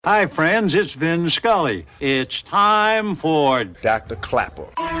Hi, friends. It's Vin Scully. It's time for Dr. Clapper.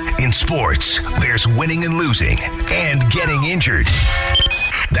 In sports, there's winning and losing and getting injured.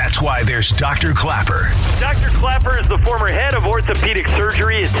 That's why there's Dr. Clapper. Dr. Clapper is the former head of orthopedic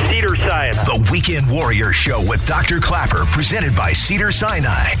surgery at Cedars-Sinai. The Weekend Warrior Show with Dr. Clapper, presented by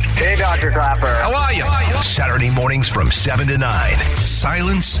Cedars-Sinai. Hey, Dr. Clapper. How are you? Saturday mornings from 7 to 9.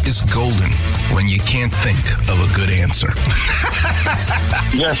 Silence is golden when you can't think of a good answer.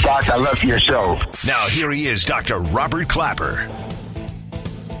 Yes, Doc, I love your show. Now, here he is, Dr. Robert Clapper.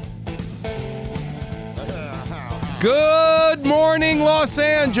 Good morning, Los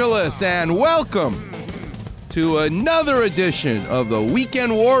Angeles, and welcome to another edition of the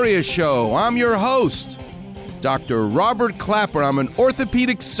Weekend Warrior Show. I'm your host, Dr. Robert Clapper. I'm an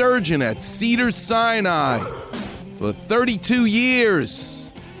orthopedic surgeon at Cedars-Sinai for 32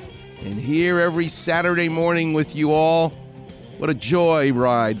 years, and here every Saturday morning with you all. What a joy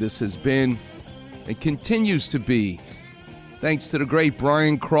ride this has been. It continues to be, thanks to the great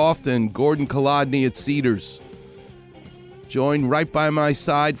Brian Croft and Gordon Kolodny at Cedars. Joined right by my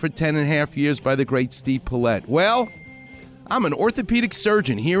side for 10 and a half years by the great Steve Paulette. Well, I'm an orthopedic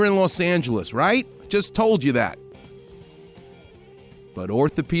surgeon here in Los Angeles, right? Just told you that. But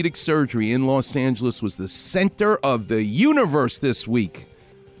orthopedic surgery in Los Angeles was the center of the universe this week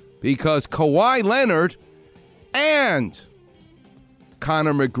because Kawhi Leonard and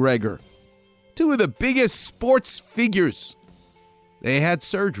Conor McGregor, two of the biggest sports figures, they had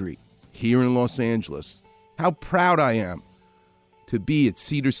surgery here in Los Angeles. How proud I am to be at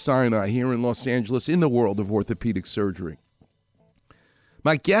Cedars-Sinai here in Los Angeles in the world of orthopedic surgery.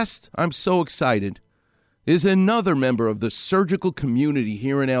 My guest, I'm so excited, is another member of the surgical community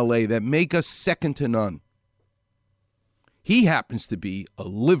here in LA that make us second to none. He happens to be a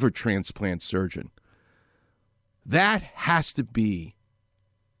liver transplant surgeon. That has to be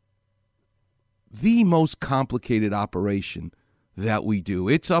the most complicated operation that we do.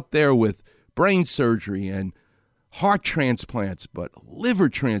 It's up there with brain surgery and heart transplants, but liver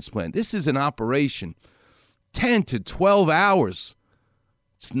transplant, this is an operation 10 to 12 hours.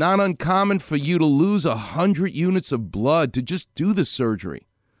 It's not uncommon for you to lose 100 units of blood to just do the surgery.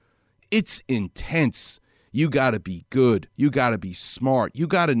 It's intense. You got to be good. You got to be smart. You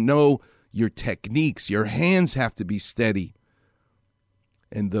got to know your techniques. Your hands have to be steady.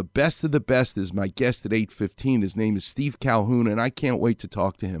 And the best of the best is my guest at 8:15. His name is Steve Calhoun, and I can't wait to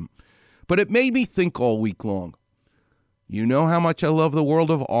talk to him. But it made me think all week long. You know how much I love the world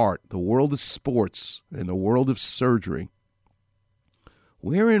of art, the world of sports, and the world of surgery.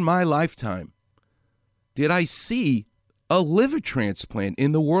 Where in my lifetime did I see a liver transplant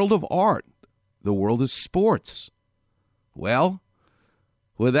in the world of art, the world of sports? Well,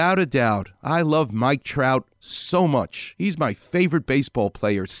 without a doubt, I love Mike Trout so much. He's my favorite baseball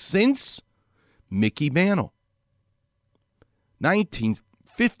player since Mickey Mantle.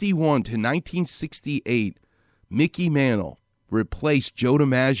 1951 to 1968, Mickey Mantle replaced Joe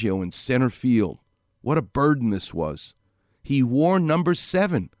DiMaggio in center field. What a burden this was. He wore number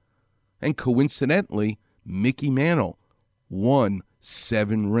 7. And coincidentally, Mickey Mantle won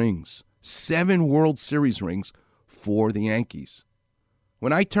 7 rings. 7 World Series rings for the Yankees.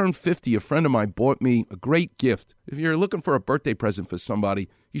 When I turned 50, a friend of mine bought me a great gift. If you're looking for a birthday present for somebody,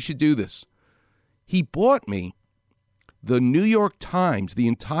 you should do this. He bought me the New York Times, the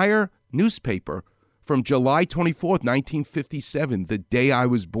entire newspaper, from July 24th, 1957, the day I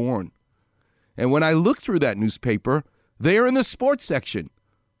was born. And when I looked through that newspaper, they're in the sports section.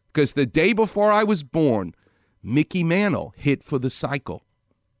 Because the day before I was born, Mickey Mantle hit for the cycle.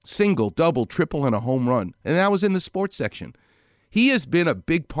 Single, double, triple, and a home run. And that was in the sports section. He has been a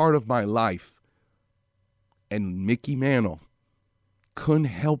big part of my life. And Mickey Mantle couldn't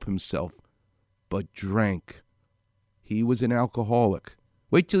help himself but drank. He was an alcoholic.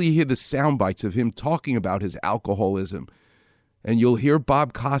 Wait till you hear the sound bites of him talking about his alcoholism. And you'll hear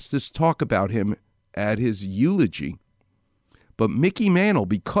Bob Costas talk about him at his eulogy. But Mickey Mantle,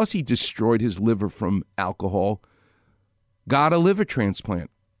 because he destroyed his liver from alcohol, got a liver transplant.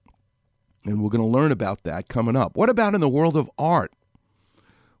 And we're going to learn about that coming up. What about in the world of art?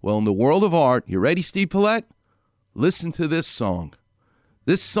 Well, in the world of art, you ready, Steve Paulette? Listen to this song.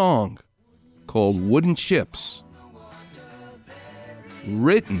 This song called Wooden Chips,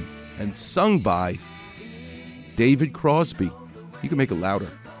 written and sung by David Crosby. You can make it louder.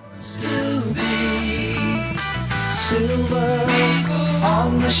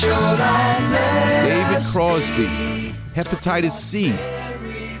 David Crosby, hepatitis C,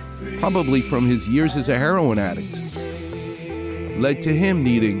 probably from his years as a heroin addict, led to him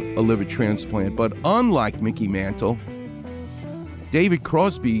needing a liver transplant. But unlike Mickey Mantle, David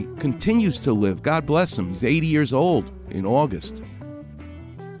Crosby continues to live. God bless him. He's 80 years old in August.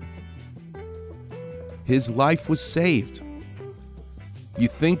 His life was saved. You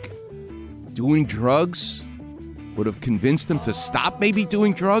think doing drugs would have convinced him to stop maybe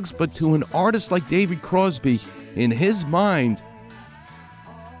doing drugs? But to an artist like David Crosby, in his mind,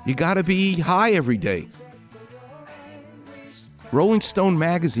 you got to be high every day. Rolling Stone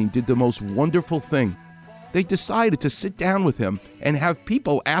magazine did the most wonderful thing. They decided to sit down with him and have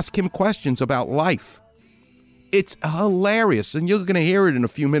people ask him questions about life. It's hilarious, and you're going to hear it in a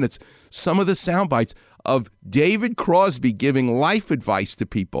few minutes. Some of the sound bites of David Crosby giving life advice to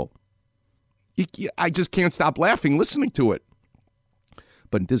people. I just can't stop laughing listening to it.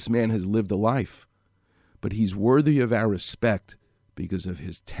 But this man has lived a life. But he's worthy of our respect because of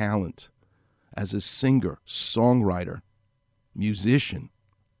his talent as a singer, songwriter, musician.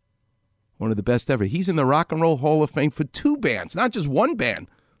 One of the best ever. He's in the Rock and Roll Hall of Fame for 2 bands, not just one band,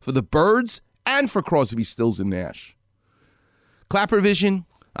 for the Byrds and for Crosby, Stills, and Nash. Clappervision,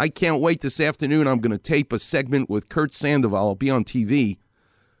 I can't wait this afternoon. I'm going to tape a segment with Kurt Sandoval. I'll be on TV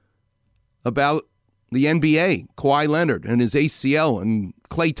about the NBA, Kawhi Leonard and his ACL, and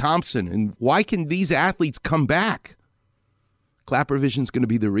Klay Thompson, and why can these athletes come back? Clappervision's going to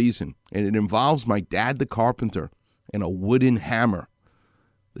be the reason, and it involves my dad, the carpenter, and a wooden hammer.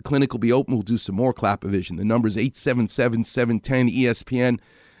 The clinic will be open. We'll do some more Clappervision. The number is 877-710-ESPN.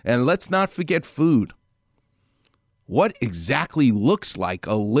 And let's not forget food. What exactly looks like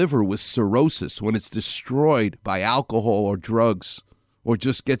a liver with cirrhosis when it's destroyed by alcohol or drugs, or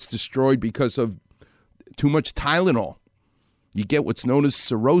just gets destroyed because of too much Tylenol? You get what's known as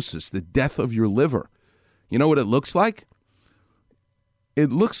cirrhosis, the death of your liver. You know what it looks like?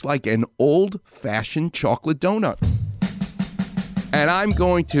 It looks like an old-fashioned chocolate donut. And I'm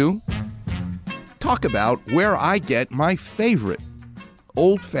going to talk about where I get my favorite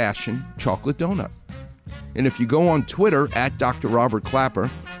old-fashioned chocolate donut. And if you go on Twitter at Dr. Robert Clapper,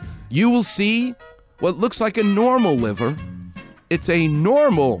 you will see what looks like a normal liver. It's a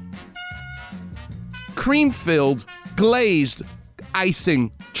normal cream-filled, glazed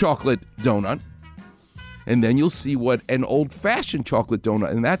icing chocolate donut. And then you'll see what an old-fashioned chocolate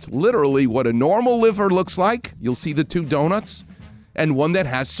donut, and that's literally what a normal liver looks like. You'll see the 2 donuts and one that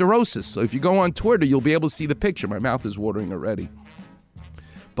has cirrhosis. So if you go on Twitter, you'll be able to see the picture. My mouth is watering already.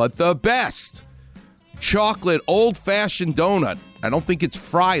 But the best chocolate old-fashioned donut, I don't think it's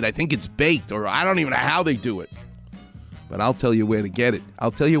fried. I think it's baked, or I don't even know how they do it. But I'll tell you where to get it.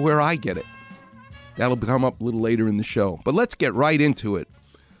 I'll tell you where I get it. That'll come up a little later in the show. But let's get right into it.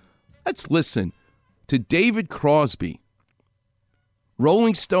 Let's listen to David Crosby,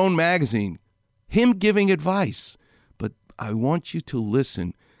 Rolling Stone magazine, him giving advice. But I want you to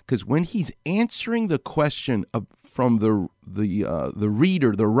listen, because when he's answering the question from the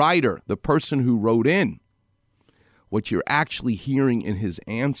reader, the writer, the person who wrote in, what you're actually hearing in his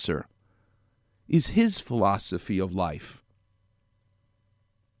answer is his philosophy of life.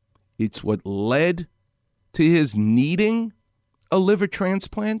 It's what led to his needing a liver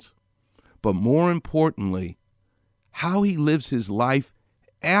transplant, but more importantly, how he lives his life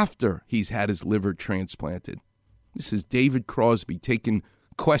after he's had his liver transplanted. This is David Crosby taking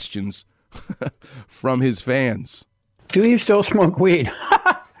questions from his fans. Do you still smoke weed?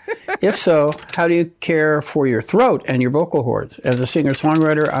 If so, how do you care for your throat and your vocal cords? As a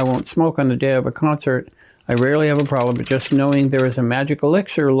singer-songwriter, I won't smoke on the day of a concert. I rarely have a problem, but just knowing there is a magic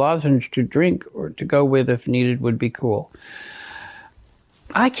elixir lozenge to drink or to go with if needed would be cool.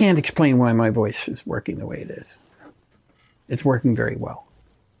 I can't explain why my voice is working the way it is. It's working very well.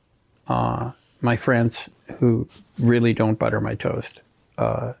 My friends who really don't butter my toast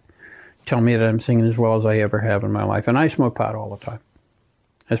tell me that I'm singing as well as I ever have in my life. And I smoke pot all the time.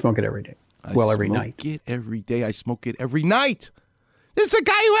 I smoke it every day. Every night. I smoke it every day. I smoke it every night. This is a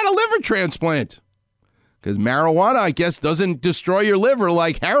guy who had a liver transplant. Because marijuana, I guess, doesn't destroy your liver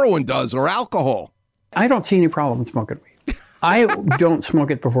like heroin does or alcohol. I don't see any problem with smoking weed. I don't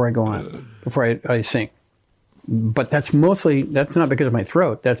smoke it before I go on, before I sing. But that's not because of my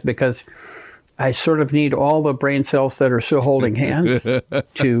throat. That's because I sort of need all the brain cells that are still holding hands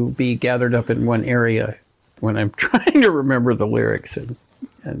to be gathered up in one area when I'm trying to remember the lyrics and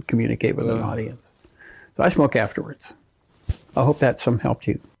communicate with an audience. So I smoke afterwards. I hope that some helped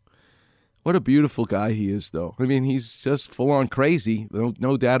you. What a beautiful guy he is, though. I mean, he's just full-on crazy,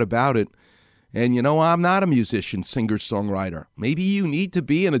 no doubt about it. And, you know, I'm not a musician, singer-songwriter. Maybe you need to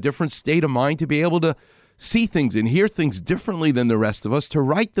be in a different state of mind to be able to see things and hear things differently than the rest of us to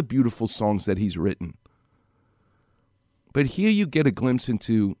write the beautiful songs that he's written. But here you get a glimpse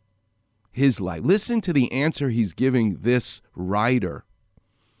into his life. Listen to the answer he's giving this writer.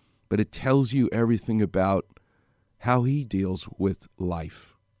 But it tells you everything about how he deals with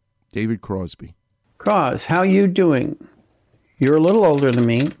life. David Crosby. Cros, how you doing? You're a little older than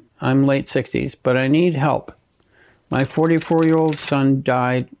me. I'm late 60s, but I need help. My 44-year-old son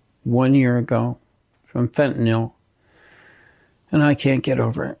died 1 year ago from fentanyl, and I can't get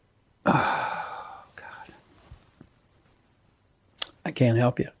over it. Oh, God. I can't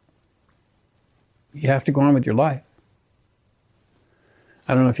help you. You have to go on with your life.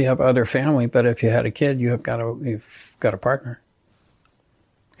 I don't know if you have other family, but if you had a kid, you've got a partner.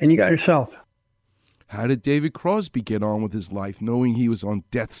 And you got yourself. How did David Crosby get on with his life, knowing he was on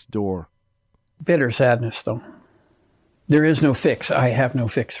death's door? Bitter sadness, though. There is no fix. I have no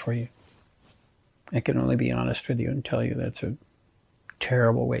fix for you. I can only be honest with you and tell you that's a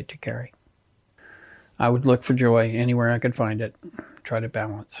terrible weight to carry. I would look for joy anywhere I could find it. Try to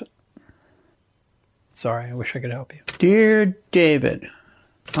balance it. Sorry, I wish I could help you. Dear David,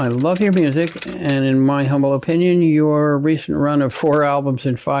 I love your music, and in my humble opinion, your recent run of 4 albums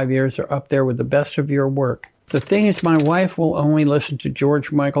in 5 years are up there with the best of your work. The thing is, my wife will only listen to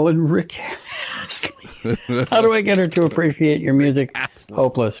George Michael and Rick Astley. How do I get her to appreciate your music?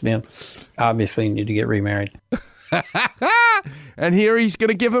 Hopeless, man. Obviously, you need to get remarried. And here he's going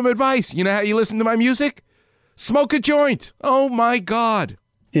to give him advice. You know how you listen to my music? Smoke a joint. Oh, my God.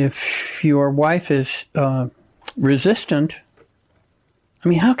 If your wife is resistant, I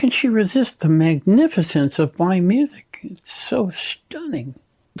mean, how can she resist the magnificence of my music? It's so stunning.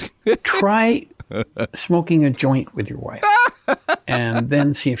 Try smoking a joint with your wife and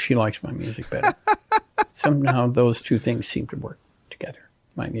then see if she likes my music better. Somehow those two things seem to work together,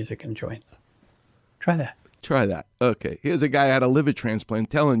 my music and joints. Try that. Try that. Okay. Here's a guy who had a liver transplant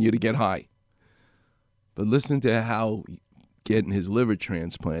telling you to get high. But listen to how getting his liver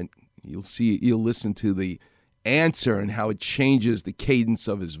transplant, you'll listen to the answer and how it changes the cadence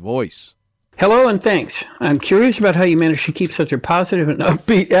of his voice. Hello and thanks. I'm curious about how you manage to keep such a positive and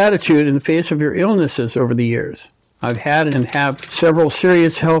upbeat attitude in the face of your illnesses over the years. I've had and have several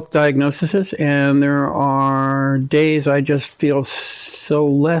serious health diagnoses, and there are days I just feel so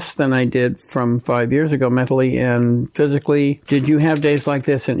less than I did from 5 years ago, mentally and physically. Did you have days like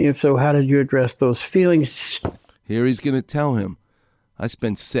this? And if so, how did you address those feelings? Here he's going to tell him, I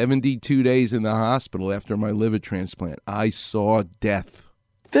spent 72 days in the hospital after my liver transplant. I saw death.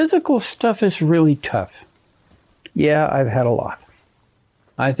 Physical stuff is really tough. Yeah, I've had a lot.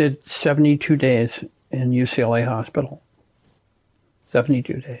 I did 72 days in UCLA hospital.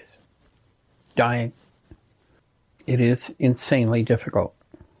 72 days. Dying. It is insanely difficult.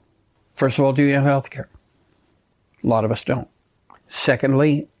 First of all, do you have health care? A lot of us don't.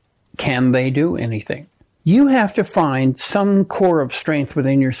 Secondly, can they do anything? You have to find some core of strength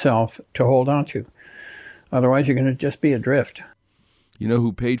within yourself to hold on to. Otherwise, you're going to just be adrift. You know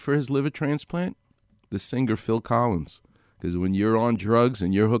who paid for his liver transplant? The singer Phil Collins. Because when you're on drugs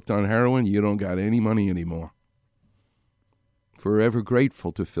and you're hooked on heroin, you don't got any money anymore. Forever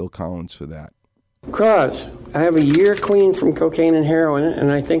grateful to Phil Collins for that. Cros, I have a year clean from cocaine and heroin,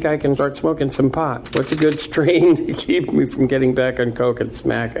 and I think I can start smoking some pot. What's a good strain to keep me from getting back on coke and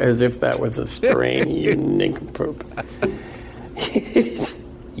smack? As if that was a strain, you nincompoop.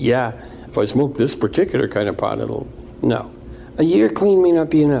 Yeah, if I smoke this particular kind of pot, it'll... No. A year clean may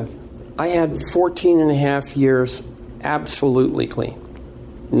not be enough. I had 14 and a half years absolutely clean.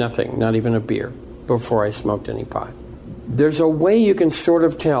 Nothing, not even a beer, before I smoked any pot. There's a way you can sort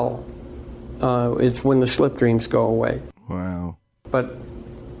of tell. It's when the slip dreams go away. Wow. But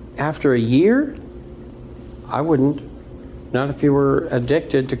after a year, I wouldn't. Not if you were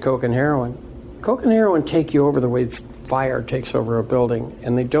addicted to coke and heroin. Coke and heroin take you over the way fire takes over a building,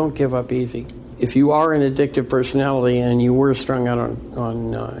 and they don't give up easy. If you are an addictive personality and you were strung out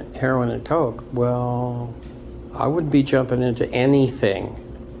on heroin and coke, well, I wouldn't be jumping into anything.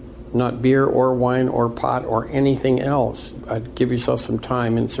 Not beer or wine or pot or anything else. I'd give yourself some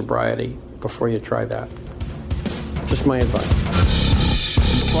time in sobriety before you try that. Just my advice.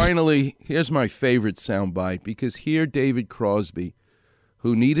 And finally, here's my favorite soundbite, because here David Crosby,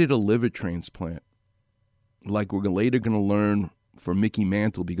 who needed a liver transplant, like we're later going to learn for Mickey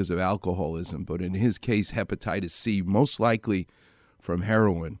Mantle because of alcoholism, but in his case, hepatitis C, most likely from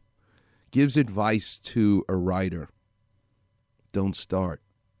heroin, gives advice to a writer. Don't start.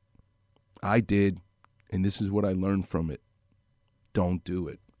 I did, and this is what I learned from it. Don't do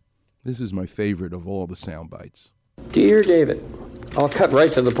it. This is my favorite of all the sound bites. Dear David, I'll cut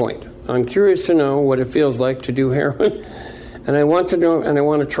right to the point. I'm curious to know what it feels like to do heroin, and I want to know, and I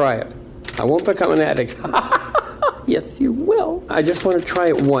want to try it. I won't become an addict. Yes, you will. I just want to try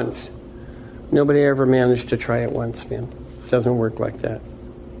it once. Nobody ever managed to try it once, man. It doesn't work like that.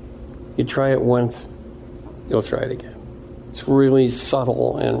 You try it once, you'll try it again. It's really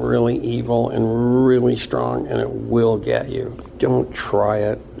subtle and really evil and really strong, and it will get you. Don't try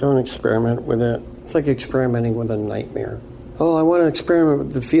it. Don't experiment with it. It's like experimenting with a nightmare. Oh, I want to experiment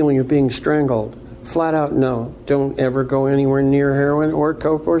with the feeling of being strangled. Flat out, no. Don't ever go anywhere near heroin or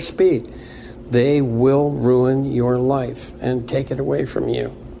coke or speed. They will ruin your life and take it away from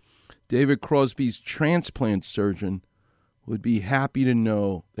you. David Crosby's transplant surgeon would be happy to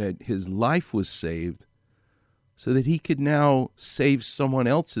know that his life was saved so that he could now save someone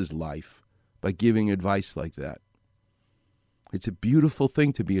else's life by giving advice like that. It's a beautiful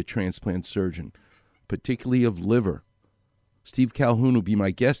thing to be a transplant surgeon, particularly of liver. Steve Calhoun will be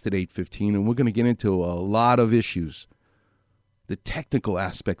my guest at 8:15, and we're going to get into a lot of issues, the technical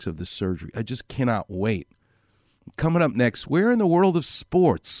aspects of the surgery. I just cannot wait. Coming up next, where in the world of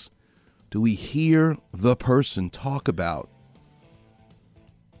sports do we hear the person talk about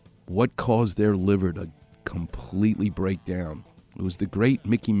what caused their liver to completely break down? It was the great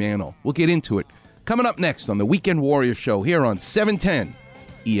Mickey Mantle. We'll get into it. Coming up next on the Weekend Warrior Show here on 710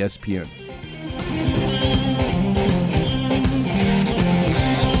 ESPN.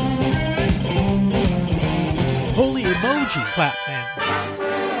 Holy emoji,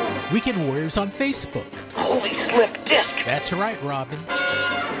 Clapman. Weekend Warriors on Facebook. Holy slip disc. That's right, Robin.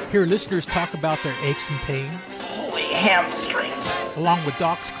 Hear listeners talk about their aches and pains. Holy hamstrings. Along with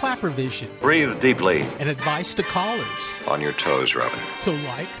Doc's Clapper Vision. Breathe deeply. And advice to callers. On your toes, Robin. So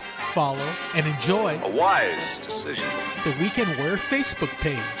like, follow, and enjoy a wise decision. The Weekend Warrior Facebook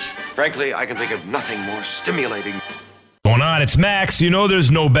page. Frankly, I can think of nothing more stimulating. Going on, it's Max. You know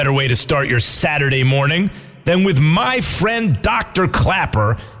there's no better way to start your Saturday morning than with my friend Dr.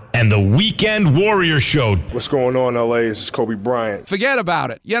 Clapper and the Weekend Warrior Show. What's going on, LA? This is Kobe Bryant. Forget about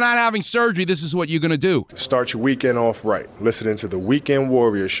it. You're not having surgery. This is what you're going to do. Start your weekend off right. Listening to the Weekend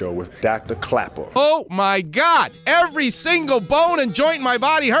Warrior Show with Dr. Clapper. Oh, my God. Every single bone and joint in my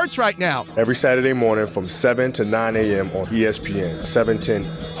body hurts right now. Every Saturday morning from 7 to 9 a.m. on ESPN, 710,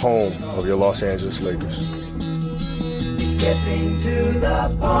 home of your Los Angeles Lakers. It's getting to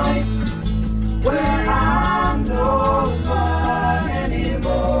the point where I'm no fun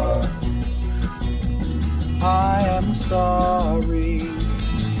anymore. I am sorry.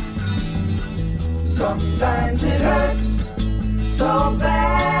 Sometimes it hurts so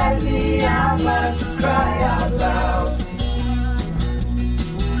badly I must cry out loud.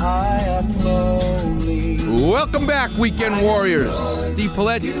 I am lonely. Welcome back, Weekend Warriors. Steve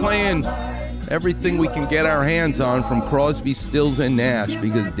Paulette's playing everything we can get our hands on from Crosby, Stills, and Nash,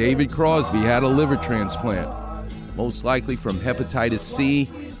 because David Crosby had a liver transplant, most likely from hepatitis C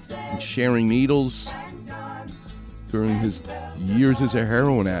and sharing needles during his years as a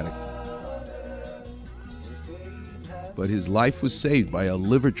heroin addict. But his life was saved by a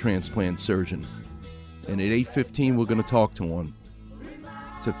liver transplant surgeon. And at 8:15, we're going to talk to one.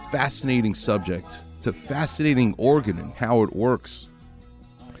 It's a fascinating subject. It's a fascinating organ and how it works.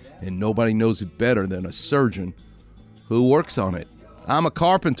 And nobody knows it better than a surgeon who works on it. I'm a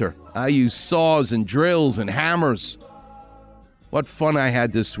carpenter. I use saws and drills and hammers. What fun I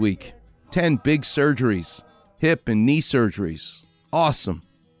had this week. 10 big surgeries, hip and knee surgeries. Awesome.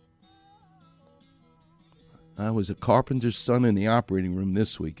 I was a carpenter's son in the operating room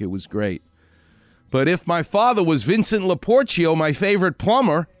this week. It was great. But if my father was Vincent Laporcio, my favorite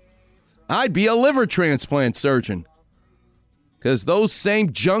plumber, I'd be a liver transplant surgeon. Because those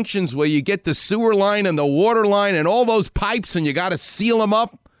same junctions where you get the sewer line and the water line and all those pipes and you got to seal them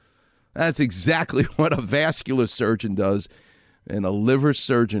up, that's exactly what a vascular surgeon does. And a liver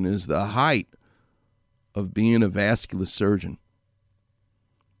surgeon is the height of being a vascular surgeon.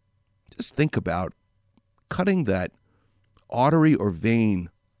 Just think about cutting that artery or vein,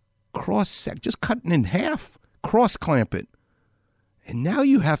 just cutting in half, cross-clamp it. And now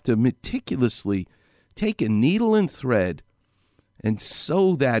you have to meticulously take a needle and thread and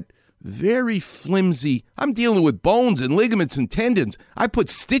sew that very flimsy, I'm dealing with bones and ligaments and tendons. I put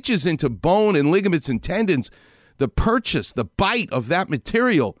stitches into bone and ligaments and tendons. The purchase, the bite of that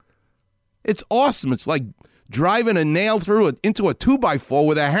material, it's awesome. It's like driving a nail into a 2x4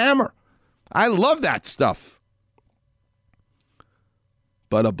 with a hammer. I love that stuff.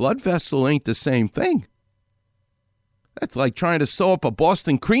 But a blood vessel ain't the same thing. That's like trying to sew up a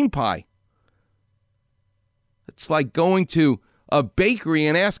Boston cream pie. It's like going to a bakery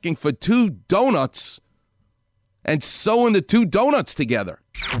and asking for 2 donuts and sewing the 2 donuts together.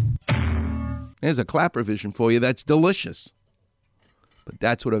 There's a Clapper Vision for you. That's delicious. But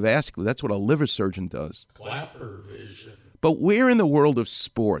that's what a liver surgeon does. Clapper Vision. But where in the world of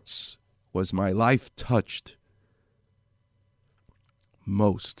sports, was my life touched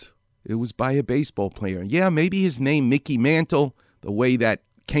most? It was by a baseball player. Yeah, maybe his name, Mickey Mantle, the way that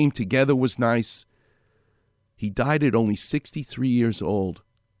came together was nice. He died at only 63 years old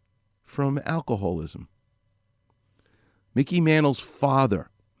from alcoholism. Mickey Mantle's father,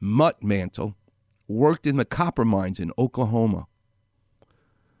 Mutt Mantle, worked in the copper mines in Oklahoma.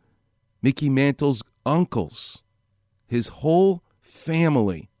 Mickey Mantle's uncles, his whole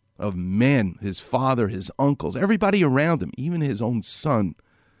family of men, his father, his uncles, everybody around him, even his own son,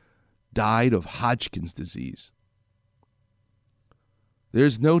 died of Hodgkin's disease.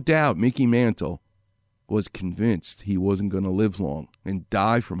 There's no doubt Mickey Mantle was convinced he wasn't going to live long and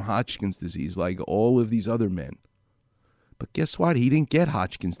die from Hodgkin's disease like all of these other men. But guess what? He didn't get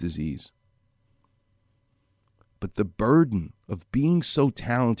Hodgkin's disease. But the burden of being so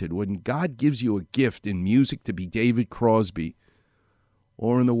talented, when God gives you a gift in music to be David Crosby,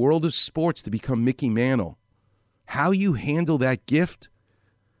 or in the world of sports to become Mickey Mantle, how you handle that gift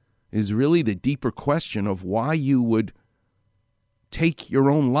is really the deeper question of why you would take your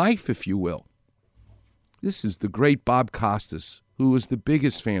own life, if you will. This is the great Bob Costas, who was the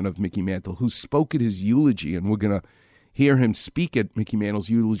biggest fan of Mickey Mantle, who spoke at his eulogy, and we're going to hear him speak at Mickey Mantle's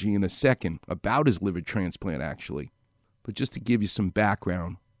eulogy in a second about his liver transplant, actually. But just to give you some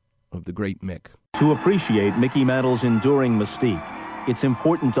background of the great Mick. To appreciate Mickey Mantle's enduring mystique, it's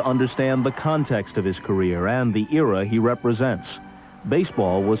important to understand the context of his career and the era he represents.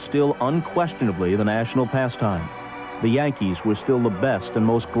 Baseball was still unquestionably the national pastime. The Yankees were still the best and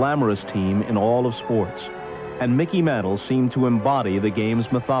most glamorous team in all of sports. And Mickey Mantle seemed to embody the game's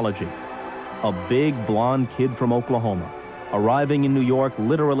mythology. A big blonde kid from Oklahoma, arriving in New York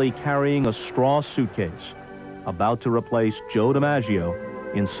literally carrying a straw suitcase, about to replace Joe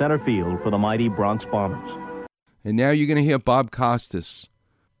DiMaggio in center field for the mighty Bronx Bombers. And now you're going to hear Bob Costas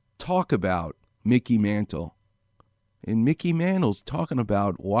talk about Mickey Mantle. And Mickey Mantle's talking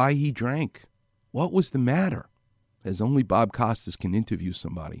about why he drank. What was the matter? As only Bob Costas can interview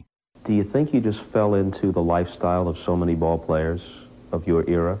somebody. Do you think you just fell into the lifestyle of so many ball players of your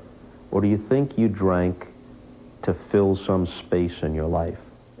era? Or do you think you drank to fill some space in your life?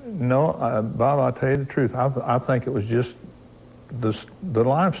 No, Bob, I'll tell you the truth. I think it was just the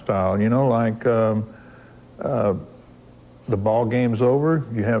lifestyle, you know, like the ball game's over,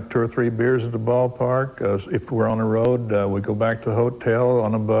 you have 2 or 3 beers at the ballpark. If we're on the road, we go back to the hotel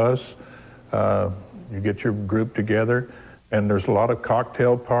on a bus. You get your group together, and there's a lot of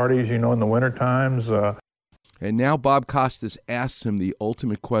cocktail parties, you know, in the winter times. And now Bob Costas asks him the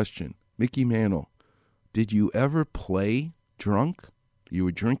ultimate question. Mickey Mantle, did you ever play drunk? You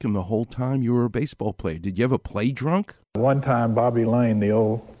were drinking the whole time you were a baseball player. Did you ever play drunk? One time, Bobby Lane, the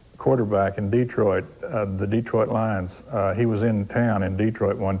old quarterback in Detroit, the Detroit Lions, he was in town in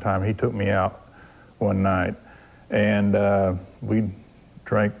Detroit one time. He took me out one night, and we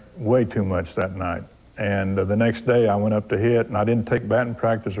drank way too much that night. And the next day I went up to hit, and I didn't take batting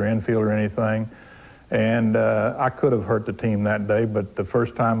practice or infield or anything. And I could have hurt the team that day, but the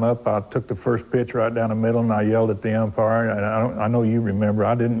first time up, I took the first pitch right down the middle, and I yelled at the umpire. And I know you remember,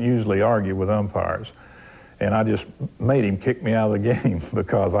 I didn't usually argue with umpires. And I just made him kick me out of the game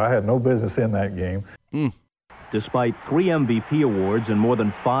because I had no business in that game. Despite 3 MVP awards and more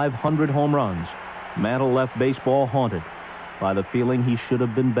than 500 home runs, Mantle left baseball haunted by the feeling he should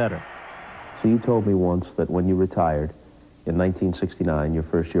have been better. So you told me once that when you retired in 1969, your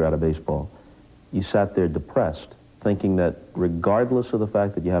first year out of baseball, you sat there depressed, thinking that regardless of the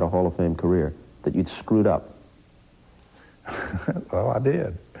fact that you had a Hall of Fame career, that you'd screwed up. Well, I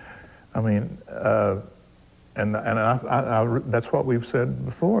did. I mean, and that's what we've said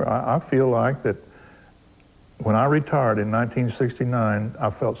before. I feel like that when I retired in 1969, I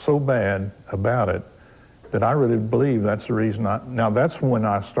felt so bad about it that I really believe that's the reason now that's when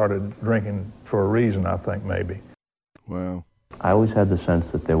I started drinking for a reason, I think, maybe. Wow. I always had the sense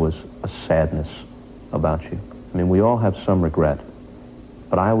that there was a sadness about you. I mean, we all have some regret,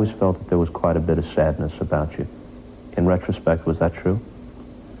 but I always felt that there was quite a bit of sadness about you. In retrospect, was that true?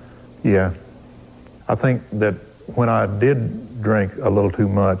 Yeah. I think that when I did drink a little too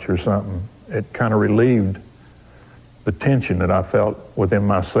much or something, it kind of relieved the tension that I felt within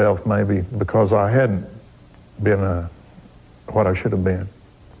myself, maybe because I hadn't been what I should have been.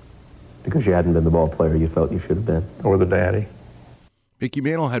 Because you hadn't been the ball player you felt you should have been. Or the daddy. Mickey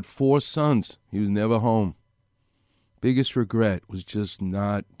Mantle had 4 sons. He was never home. Biggest regret was just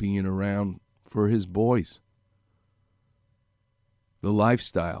not being around for his boys. The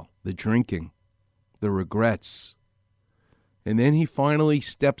lifestyle, the drinking, the regrets. And then he finally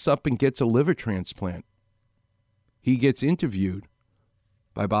steps up and gets a liver transplant. He gets interviewed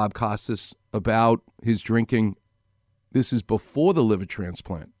by Bob Costas about his drinking. This is before the liver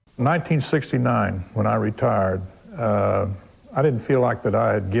transplant. 1969, when I retired, I didn't feel like that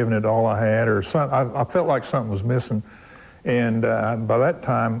I had given it all I had, or I felt like something was missing. And by that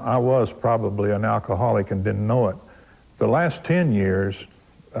time, I was probably an alcoholic and didn't know it. The last 10 years,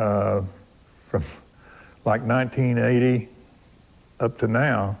 from like 1980 up to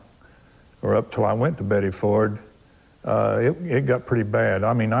now, or up till I went to Betty Ford, it got pretty bad.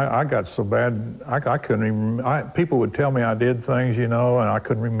 I mean, I got so bad, I couldn't even, people would tell me I did things, you know, and I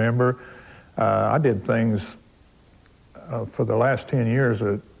couldn't remember. I did things for the last 10 years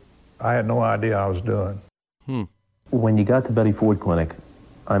that I had no idea I was doing. When you got to Betty Ford Clinic,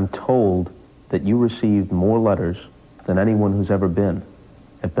 I'm told that you received more letters than anyone who's ever been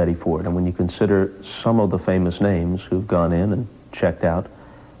at Betty Ford. And when you consider some of the famous names who've gone in and checked out,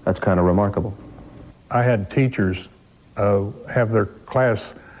 that's kind of remarkable. I had teachers have their class,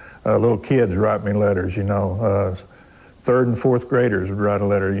 little kids write me letters, you know. Third and fourth graders would write a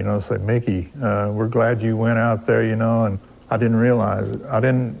letter, you know, say, Mickey, we're glad you went out there, you know, and I didn't realize it.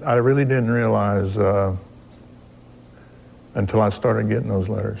 I really didn't realize until I started getting those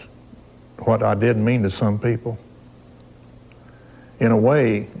letters what I did mean to some people. In a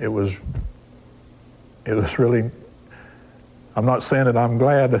way, it was really, I'm not saying that I'm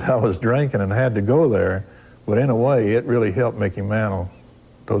glad that I was drinking and had to go there, but in a way, it really helped Mickey Mantle,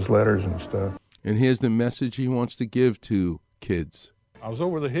 those letters and stuff. And here's the message he wants to give to kids. I was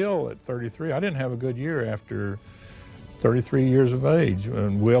over the hill at 33. I didn't have a good year after 33 years of age.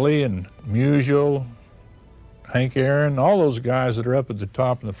 And Willie and Musial, Hank Aaron, all those guys that are up at the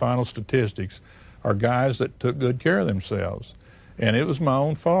top in the final statistics are guys that took good care of themselves. And it was my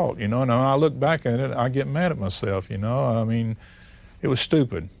own fault, you know. Now I look back at it, I get mad at myself, you know. I mean, it was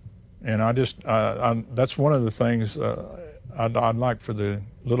stupid. And I just, that's one of the things I'd like for the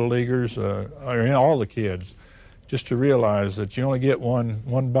little leaguers, or all the kids, just to realize that you only get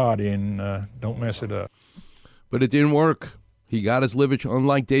one body and don't mess it up. But it didn't work. He got his liver,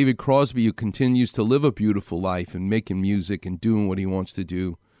 unlike David Crosby, who continues to live a beautiful life and making music and doing what he wants to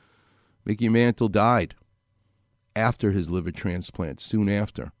do. Mickey Mantle died after his liver transplant, soon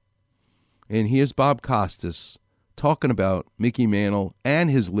after. And here's Bob Costas talking about Mickey Mantle and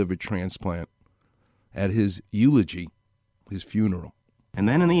his liver transplant at his eulogy, his funeral. And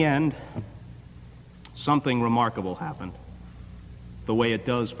then in the end, something remarkable happened, the way it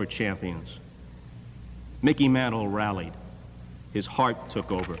does for champions. Mickey Mantle rallied. His heart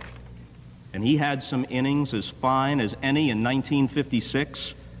took over. And he had some innings as fine as any in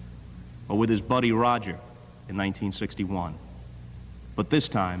 1956 or with his buddy Roger in 1961. But this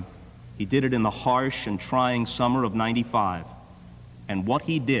time, he did it in the harsh and trying summer of '95. And what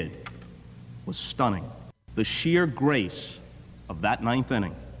he did was stunning. The sheer grace of that ninth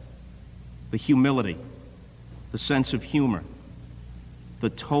inning, the humility, the sense of humor, the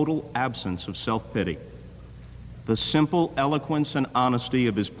total absence of self-pity, the simple eloquence and honesty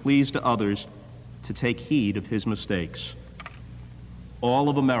of his pleas to others to take heed of his mistakes. All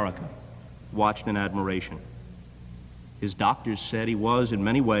of America watched in admiration. His doctors said he was, in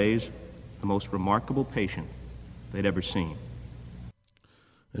many ways, the most remarkable patient they'd ever seen.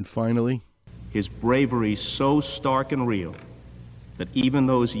 And finally, his bravery so stark and real that even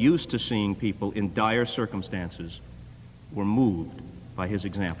those used to seeing people in dire circumstances were moved by his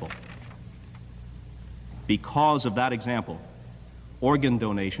example. Because of that example, organ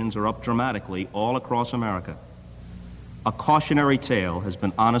donations are up dramatically all across America. A cautionary tale has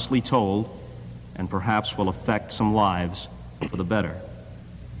been honestly told and perhaps will affect some lives for the better.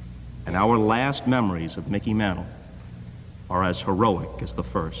 And our last memories of Mickey Mantle are as heroic as the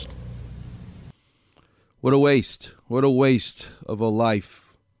first. What a waste. What a waste of a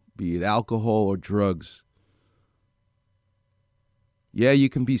life, be it alcohol or drugs. Yeah, you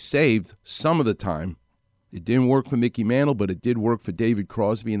can be saved some of the time. It didn't work for Mickey Mantle, but it did work for David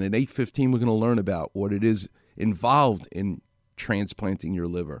Crosby. And at 8:15, we're going to learn about what it is involved in transplanting your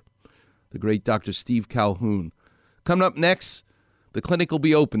liver. The great Dr. Steve Calhoun. Coming up next, the clinic will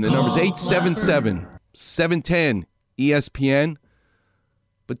be open. The number's 877-710-ESPN.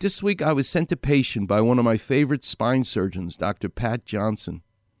 But this week I was sent a patient by one of my favorite spine surgeons, Dr. Pat Johnson,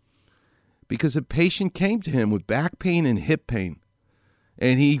 because a patient came to him with back pain and hip pain.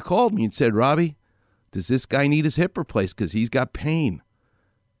 And he called me and said, Robbie, does this guy need his hip replaced because he's got pain?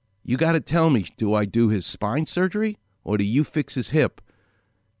 You got to tell me, do I do his spine surgery or do you fix his hip?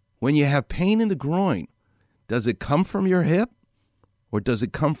 When you have pain in the groin, does it come from your hip or does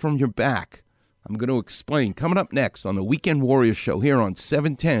it come from your back? I'm going to explain. Coming up next on the Weekend Warrior Show here on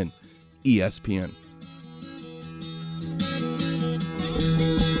 710 ESPN.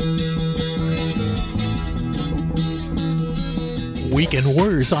 Weekend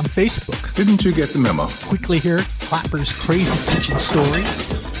Warriors on Facebook. Didn't you get the memo? Quickly hear Clapper's crazy kitchen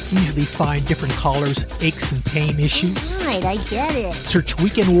stories. Easily find different callers' aches and pain issues. Right, I get it. Search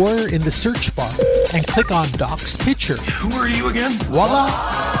Weekend Warrior in the search bar and click on Doc's picture. Who are you again? Voila!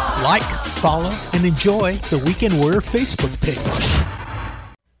 Like, follow, and enjoy the Weekend Warrior Facebook page.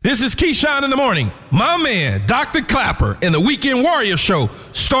 This is Keyshawn in the morning. My man, Dr. Clapper, and the Weekend Warrior Show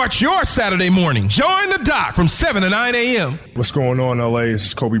starts your Saturday morning. Join the doc from 7 to 9 a.m. What's going on, LA? This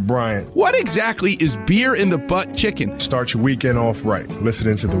is Kobe Bryant. What exactly is beer in the butt chicken? Start your weekend off right.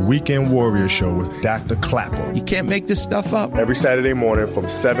 Listening to the Weekend Warrior Show with Dr. Clapper. You can't make this stuff up. Every Saturday morning from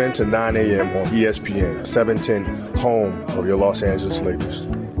 7 to 9 a.m. on ESPN, 710, home of your Los Angeles Lakers.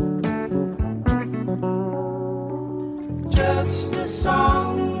 Just a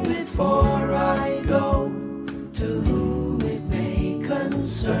song before I go, to whom it may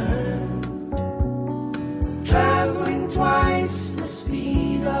concern. Traveling twice the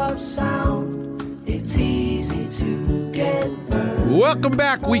speed of sound, it's easy to get burned. Welcome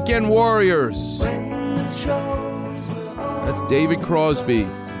back, Weekend Warriors. That's David Crosby,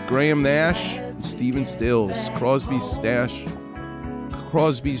 Graham Nash, and Stephen Stills. Crosby, Stills,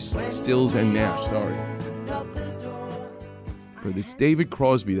 and Nash, sorry. But it's David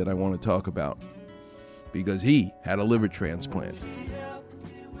Crosby that I want to talk about because he had a liver transplant.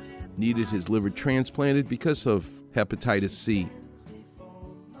 Needed his liver transplanted because of hepatitis C.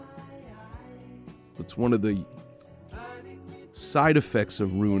 It's one of the side effects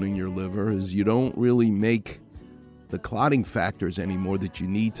of ruining your liver is you don't really make the clotting factors anymore that you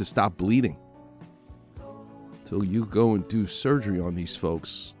need to stop bleeding. Until you go and do surgery on these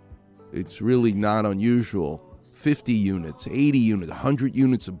folks, it's really not unusual. 50 units, 80 units, 100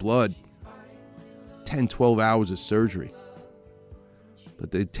 units of blood, 10, 12 hours of surgery.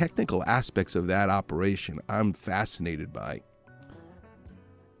 But the technical aspects of that operation, I'm fascinated by.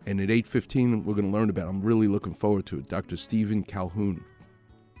 And at 8:15, we're going to learn about it. I'm really looking forward to it. Dr. Stephen Calhoun.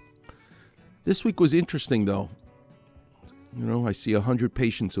 This week was interesting, though. You know, I see 100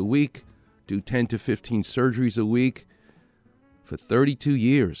 patients a week, do 10 to 15 surgeries a week for 32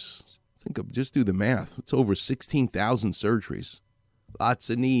 years. Just do the math. It's over 16,000 surgeries. Lots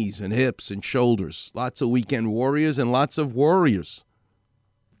of knees and hips and shoulders. Lots of weekend warriors and lots of warriors.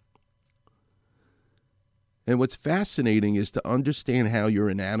 And what's fascinating is to understand how your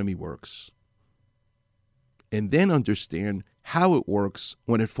anatomy works. And then understand how it works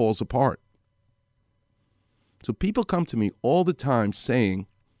when it falls apart. So people come to me all the time saying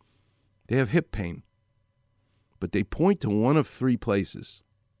they have hip pain. But they point to one of three places.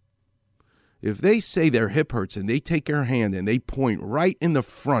 If they say their hip hurts and they take their hand and they point right in the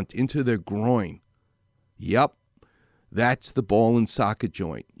front into their groin, yep, that's the ball and socket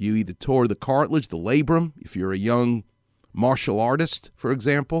joint. You either tore the cartilage, the labrum, if you're a young martial artist, for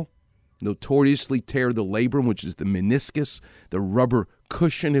example, notoriously tear the labrum, which is the meniscus, the rubber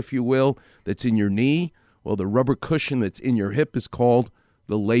cushion, if you will, that's in your knee. Well, the rubber cushion that's in your hip is called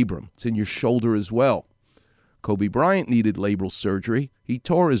the labrum. It's in your shoulder as well. Kobe Bryant needed labral surgery. He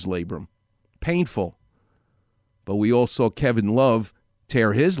tore his labrum. Painful. But we all saw Kevin Love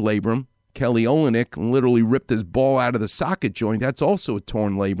tear his labrum. Kelly Olynyk literally ripped his ball out of the socket joint. That's also a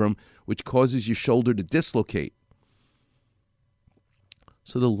torn labrum, which causes your shoulder to dislocate.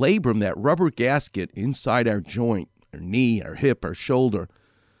 So the labrum, that rubber gasket inside our joint, our knee, our hip, our shoulder,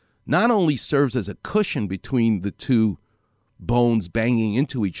 not only serves as a cushion between the two bones banging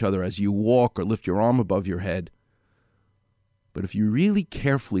into each other as you walk or lift your arm above your head, but if you really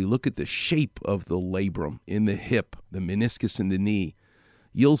carefully look at the shape of the labrum in the hip, the meniscus in the knee,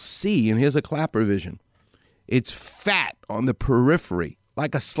 you'll see, and here's a Clapper vision, it's fat on the periphery,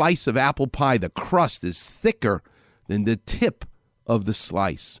 like a slice of apple pie. The crust is thicker than the tip of the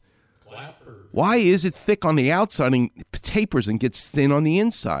slice. Clapper. Why is it thick on the outside and tapers and gets thin on the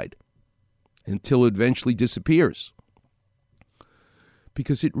inside until it eventually disappears?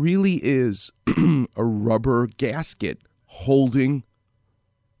 Because it really is a rubber gasket holding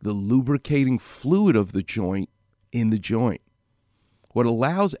the lubricating fluid of the joint in the joint. What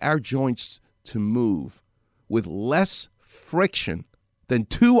allows our joints to move with less friction than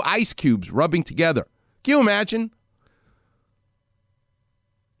two ice cubes rubbing together. Can you imagine?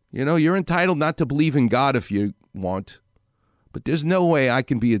 You know, you're entitled not to believe in God if you want, but there's no way I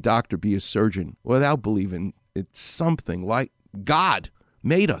can be a doctor, be a surgeon, without believing it's something like God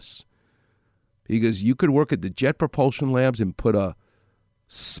made us. Because you could work at the Jet Propulsion Labs and put a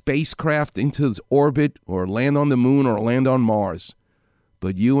spacecraft into its orbit or land on the moon or land on Mars.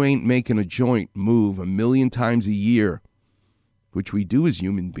 But you ain't making a joint move 1 million times a year, which we do as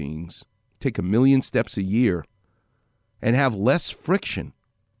human beings. Take 1 million steps a year. and have less friction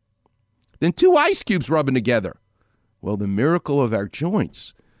than two ice cubes rubbing together. Well, the miracle of our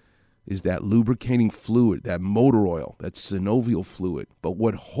joints is that lubricating fluid, that motor oil, that synovial fluid. But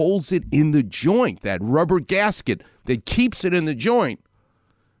what holds it in the joint, that rubber gasket that keeps it in the joint,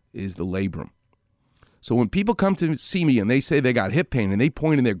 is the labrum. So when people come to see me and they say they got hip pain and they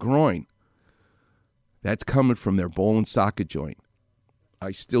point in their groin, that's coming from their ball and socket joint.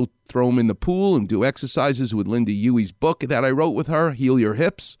 I still throw them in the pool and do exercises with Linda Yui's book that I wrote with her, Heal Your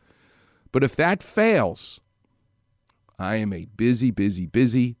Hips. But if that fails, I am a busy, busy,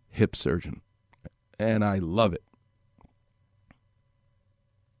 busy hip surgeon, and I love it.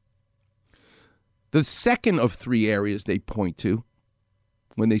 The second of three areas they point to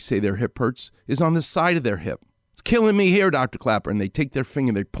when they say their hip hurts is on the side of their hip. It's killing me here, Dr. Clapper. And they take their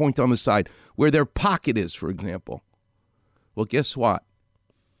finger, they point on the side where their pocket is, for example. Well, guess what?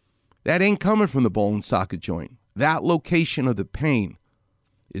 That ain't coming from the ball and socket joint. That location of the pain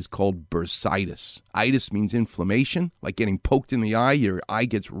is called bursitis. Itis means inflammation, like getting poked in the eye. Your eye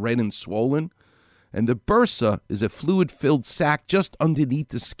gets red and swollen. And the bursa is a fluid-filled sac just underneath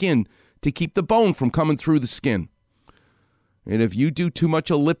the skin to keep the bone from coming through the skin. And if you do too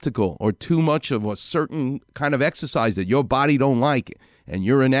much elliptical or too much of a certain kind of exercise that your body don't like and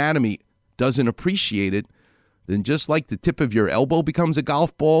your anatomy doesn't appreciate it, then just like the tip of your elbow becomes a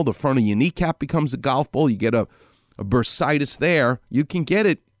golf ball, the front of your kneecap becomes a golf ball, you get a bursitis there, you can get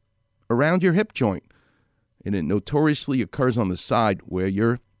it around your hip joint. And it notoriously occurs on the side where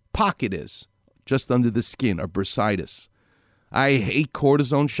your pocket is, just under the skin, a bursitis. I hate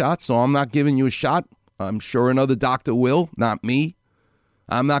cortisone shots, so I'm not giving you a shot. I'm sure another doctor will, not me.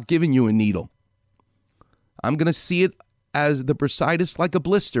 I'm not giving you a needle. I'm going to see it as the bursitis like a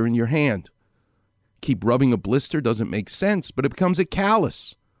blister in your hand. Keep rubbing a blister doesn't make sense, but it becomes a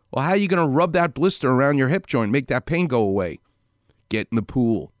callus. Well, how are you going to rub that blister around your hip joint, make that pain go away? Get in the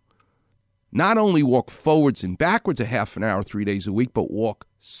pool. Not only walk forwards and backwards a half an hour 3 days a week, but walk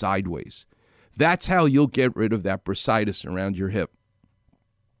sideways. That's how you'll get rid of that bursitis around your hip.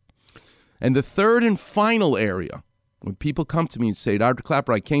 And the third and final area, when people come to me and say, Dr.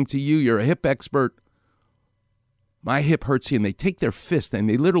 Clapper, I came to you, you're a hip expert, my hip hurts here, and they take their fist and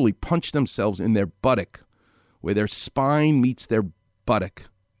they literally punch themselves in their buttock, where their spine meets their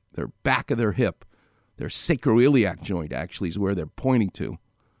buttock, their back of their hip. Their sacroiliac joint actually is where they're pointing to.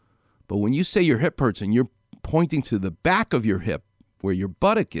 But when you say your hip hurts and you're pointing to the back of your hip, where your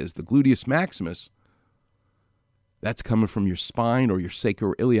buttock is, the gluteus maximus, that's coming from your spine or your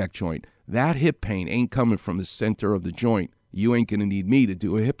sacroiliac joint. That hip pain ain't coming from the center of the joint. You ain't going to need me to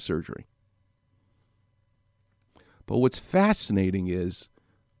do a hip surgery. But what's fascinating is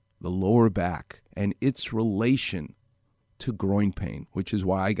the lower back and its relation to groin pain, which is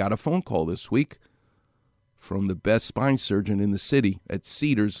why I got a phone call this week from the best spine surgeon in the city at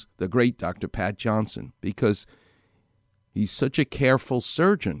Cedars, the great Dr. Pat Johnson, because he's such a careful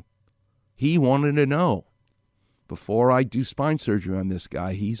surgeon. He wanted to know, before I do spine surgery on this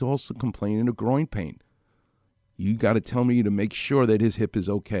guy, he's also complaining of groin pain. You got to tell me to make sure that his hip is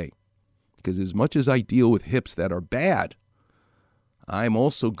okay. Because as much as I deal with hips that are bad, I'm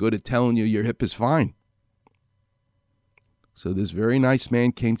also good at telling you your hip is fine. So this very nice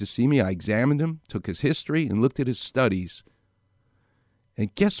man came to see me. I examined him, took his history, and looked at his studies.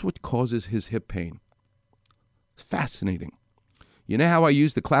 And guess what causes his hip pain? It's fascinating. You know how I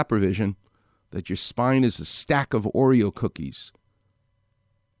use the Clapper vision? That your spine is a stack of Oreo cookies.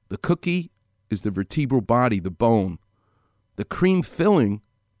 The cookie is the vertebral body, the bone. The cream filling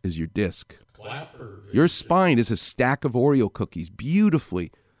is your disc. Clapper. Your spine is a stack of Oreo cookies,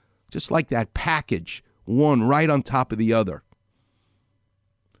 beautifully, just like that package, one right on top of the other.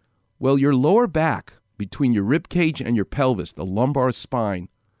 Well, your lower back, between your rib cage and your pelvis, the lumbar spine,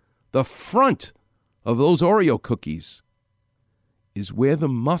 the front of those Oreo cookies is where the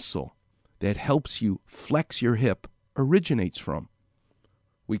muscle that helps you flex your hip originates from.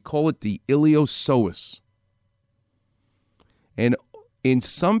 We call it the iliopsoas. And in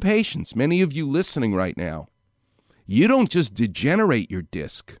some patients, many of you listening right now, you don't just degenerate your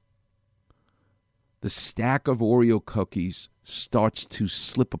disc. The stack of Oreo cookies starts to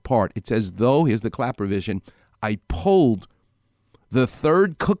slip apart. It's as though, here's the Clapper vision, I pulled the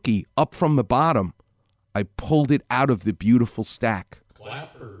third cookie up from the bottom. I pulled it out of the beautiful stack.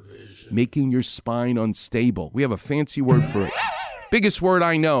 Clapper vision. Making your spine unstable. We have a fancy word for it. Biggest word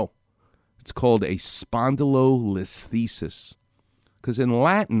I know. It's called a spondylolisthesis. Because in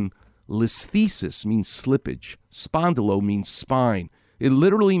Latin, listhesis means slippage. Spondylo means spine. It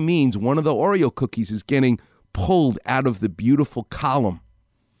literally means one of the Oreo cookies is getting pulled out of the beautiful column.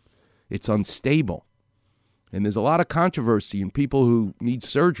 It's unstable. And there's a lot of controversy in people who need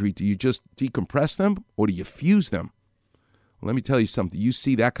surgery. Do you just decompress them or do you fuse them? Well, let me tell you something. You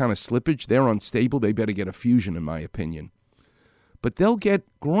see that kind of slippage, they're unstable. They better get a fusion, in my opinion. But they'll get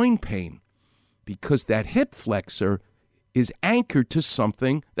groin pain because that hip flexor is anchored to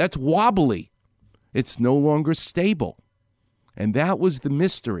something that's wobbly. It's no longer stable. And that was the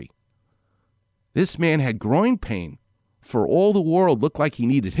mystery. This man had groin pain. For all the world, looked like he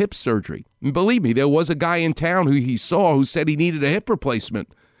needed hip surgery. And believe me, there was a guy in town who he saw who said he needed a hip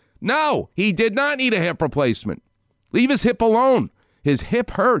replacement. No, he did not need a hip replacement. Leave his hip alone. His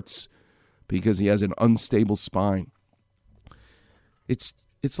hip hurts because he has an unstable spine. It's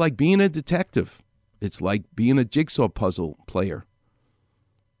like being a detective. It's like being a jigsaw puzzle player.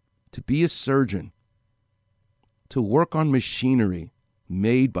 To be a surgeon, to work on machinery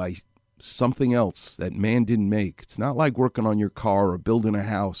made by something else that man didn't make. It's not like working on your car or building a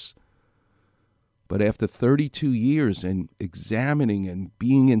house. But after 32 years and examining and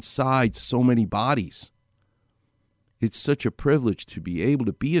being inside so many bodies, it's such a privilege to be able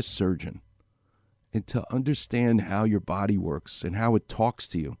to be a surgeon and to understand how your body works and how it talks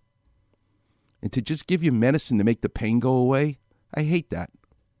to you. And to just give you medicine to make the pain go away, I hate that.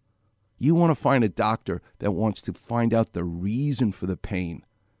 You want to find a doctor that wants to find out the reason for the pain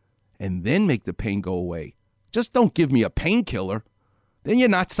and then make the pain go away. Just don't give me a painkiller. Then you're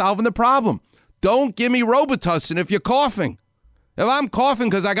not solving the problem. Don't give me Robitussin if you're coughing. If I'm coughing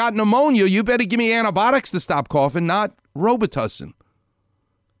because I got pneumonia, you better give me antibiotics to stop coughing, not Robitussin.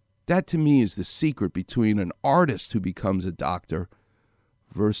 That to me is the secret between an artist who becomes a doctor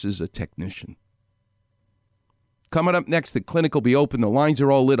versus a technician. Coming up next, the clinic will be open. The lines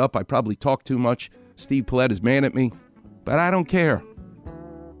are all lit up. I probably talk too much. Steve Paulette is mad at me, but I don't care.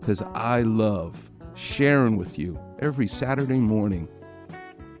 Because I love sharing with you every Saturday morning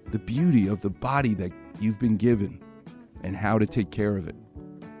the beauty of the body that you've been given and how to take care of it.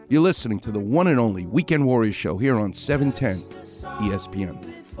 You're listening to the one and only Weekend Warrior Show here on 710 ESPN.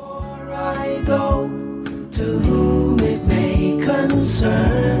 Before I go, to whom it may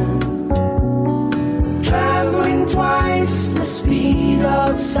concern, traveling twice the speed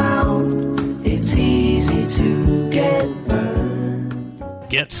of sound, it's easy to get burned.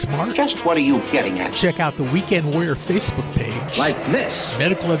 Get smart. Just what are you getting at? Check out the Weekend Warrior Facebook page. Like this.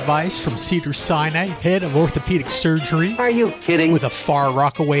 Medical advice from Cedars-Sinai, head of orthopedic surgery. Are you kidding? With a far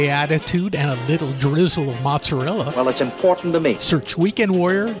rockaway attitude and a little drizzle of mozzarella. Well, it's important to me. Search Weekend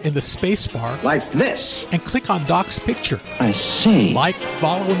Warrior in the space bar. Like this. And click on Doc's picture. I see. Like,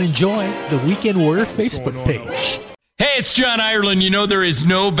 follow, and enjoy the Weekend Warrior Facebook page. Hey, it's John Ireland. You know there is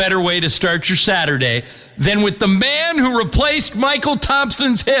no better way to start your Saturday than with the man who replaced Michael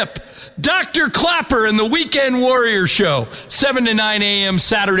Thompson's hip, Dr. Clapper and the Weekend Warrior Show, 7 to 9 a.m.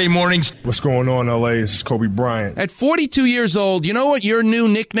 Saturday mornings. What's going on, LA? This is Kobe Bryant. At 42 years old, you know what your new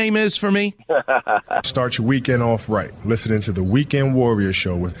nickname is for me? Start your weekend off right. Listening to the Weekend Warrior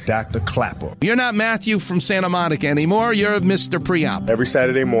Show with Dr. Clapper. You're not Matthew from Santa Monica anymore. You're Mr. Preop. Every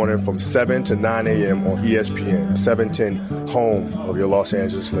Saturday morning from 7 to 9 a.m. on ESPN, 710, home of your Los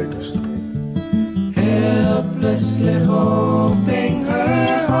Angeles Lakers. Helplessly hoping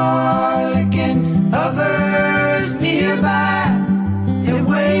her harlequin, others nearby,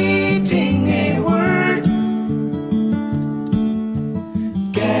 awaiting a word,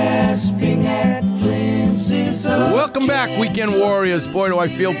 gasping at glimpses of Welcome back, Weekend Warriors. Boy, do I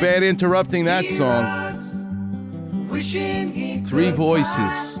feel bad interrupting that song. Three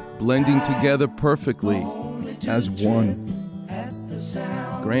voices blending together perfectly as one.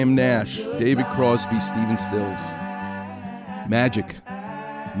 Graham Nash, David Crosby, Stephen Stills. Magic.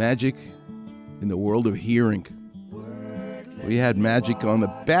 Magic in the world of hearing. We had magic on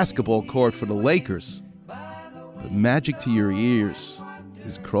the basketball court for the Lakers. But magic to your ears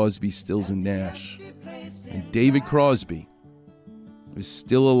is Crosby, Stills, and Nash. And David Crosby is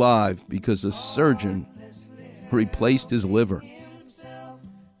still alive because a surgeon replaced his liver.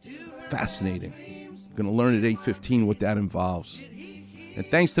 Fascinating. Going to learn at 8:15 what that involves. And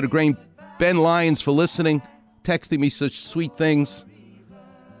thanks to the great Ben Lyons for listening, texting me such sweet things.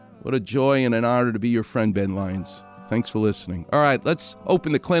 What a joy and an honor to be your friend, Ben Lyons. Thanks for listening. All right, let's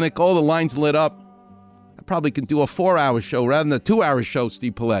open the clinic. All the lines lit up. I probably can do a 4-hour show rather than a 2-hour show,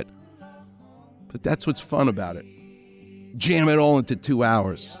 Steve Paulette. But that's what's fun about it. Jam it all into 2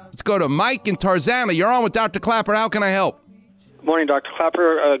 hours. Let's go to Mike in Tarzana. You're on with Dr. Clapper. How can I help? Good morning, Dr.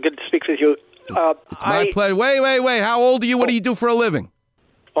 Clapper. Good to speak with you. It's my pleasure. Wait. How old are you? What do you do for a living?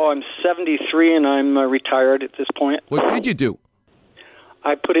 Oh, I'm 73, and I'm retired at this point. What did you do?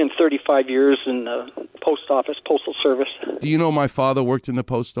 I put in 35 years in the post office, postal service. Do you know my father worked in the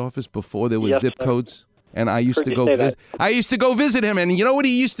post office before there was zip codes? And I used to go visit him, and you know what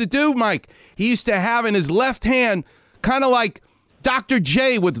he used to do, Mike? He used to have in his left hand, kind of like Dr.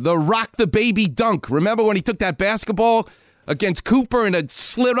 J with the rock the baby dunk. Remember when he took that basketball against Cooper and it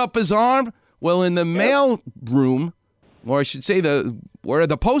slid up his arm? Well, in the mail room, or I should say the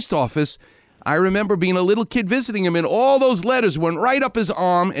post office, I remember being a little kid visiting him, and all those letters went right up his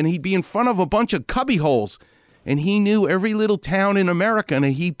arm, and he'd be in front of a bunch of cubby holes. And he knew every little town in America, and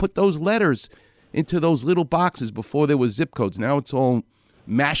he put those letters into those little boxes before there was zip codes. Now it's all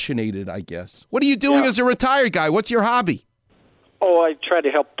machinated, I guess. What are you doing as a retired guy? What's your hobby? Oh, I try to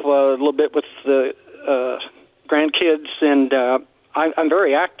help a little bit with the grandkids, and I'm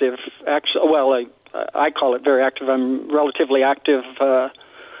very active. Actually, well, I call it very active. I'm relatively active,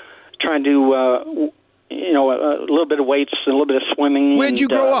 trying to a little bit of weights and a little bit of swimming. Where'd you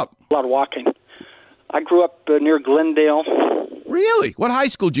grow up? A lot of walking. I grew up near Glendale. Really? What high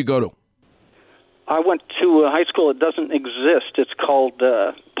school did you go to? I went to a high school that doesn't exist. It's called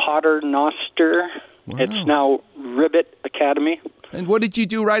Pater Noster. Wow. It's now Ribbit Academy. And what did you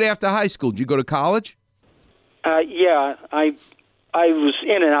do right after high school? Did you go to college? Yeah, I was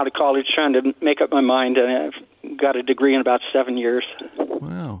in and out of college trying to make up my mind, and I've got a degree in about 7 years.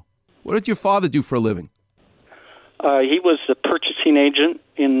 Wow. What did your father do for a living? He was a purchasing agent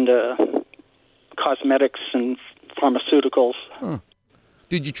in cosmetics and pharmaceuticals. Huh.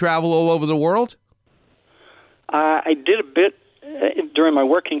 Did you travel all over the world? I did a bit during my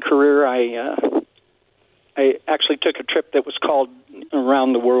working career. I actually took a trip that was called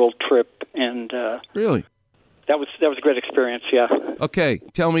Around the World Trip, and really, that was a great experience. Yeah. Okay,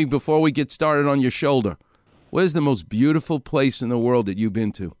 tell me before we get started on your shoulder, where's the most beautiful place in the world that you've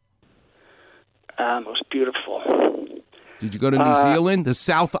been to? Most beautiful. Did you go to New Zealand, the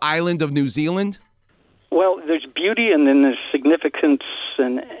South Island of New Zealand? Well, there's beauty and then there's significance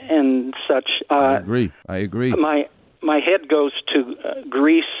and such. I agree. My head goes to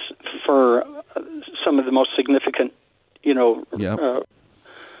Greece for some of the most significant,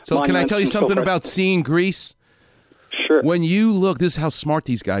 So can I tell you something about seeing Greece? Sure. When you look, this is how smart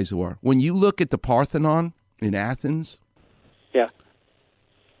these guys are. When you look at the Parthenon in Athens,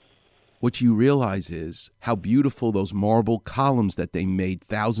 what you realize is how beautiful those marble columns that they made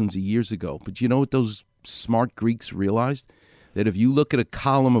thousands of years ago. But you know what those smart Greeks realized? That if you look at a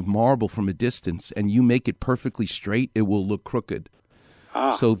column of marble from a distance and you make it perfectly straight, it will look crooked.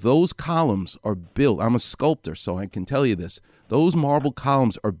 So those columns are built. I'm a sculptor, so I can tell you this. Those marble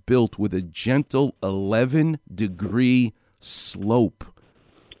columns are built with a gentle 11-degree slope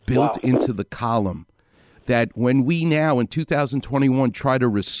built into the column. That when we now, in 2021, try to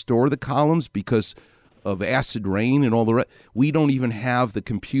restore the columns because of acid rain and all the rest, we don't even have the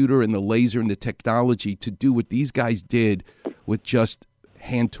computer and the laser and the technology to do what these guys did with just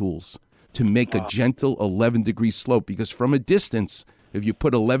hand tools to make a gentle 11-degree slope. Because from a distance, if you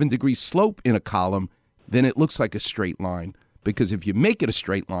put 11-degree slope in a column, then it looks like a straight line. Because if you make it a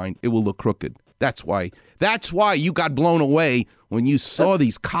straight line, it will look crooked. That's why you got blown away when you saw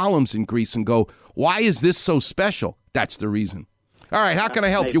these columns in Greece and go, why is this so special? That's the reason. All right, how can I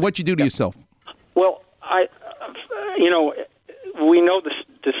help you? What'd you do to yourself? Well, we know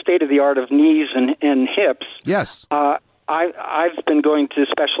the state of the art of knees and hips. Yes. I've been going to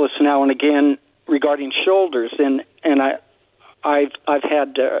specialists now and again regarding shoulders, and I've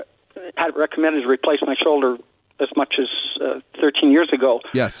had it recommended to replace my shoulder as much as 13 years ago.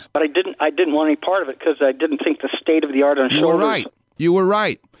 Yes. But I didn't want any part of it because I didn't think the state of the art on shoulders. You were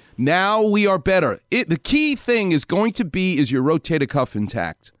right. Now we are better. The key thing is going to be is your rotator cuff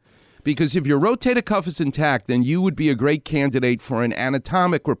intact. Because if your rotator cuff is intact, then you would be a great candidate for an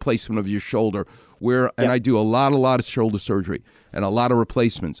anatomic replacement of your shoulder, and I do a lot of shoulder surgery and a lot of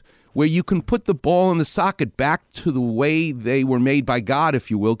replacements, where you can put the ball in the socket back to the way they were made by God,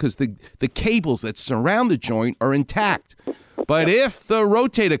 if you will, because the cables that surround the joint are intact. But if the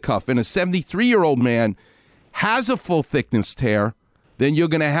rotator cuff in a 73-year-old man has a full thickness tear, then you're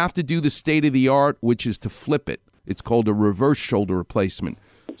going to have to do the state-of-the-art, which is to flip it. It's called a reverse shoulder replacement.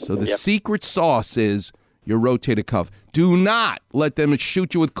 So the secret sauce is your rotator cuff. Do not let them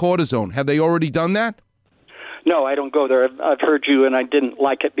shoot you with cortisone. Have they already done that? No, I don't go there. I've heard you, and I didn't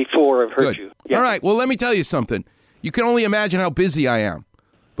like it before. I've heard you. Yeah. All right. Well, let me tell you something. You can only imagine how busy I am.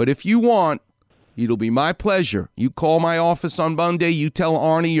 But if you want, it'll be my pleasure. You call my office on Monday. You tell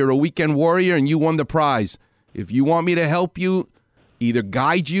Arnie you're a weekend warrior, and you won the prize. If you want me to help you, either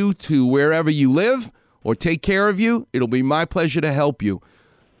guide you to wherever you live or take care of you, it'll be my pleasure to help you.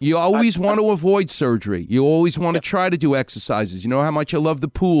 You always want to avoid surgery. You always want to try to do exercises. You know how much I love the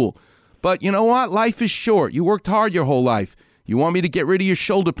pool. But you know what? Life is short. You worked hard your whole life. You want me to get rid of your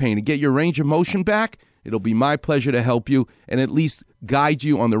shoulder pain and get your range of motion back? It'll be my pleasure to help you and at least guide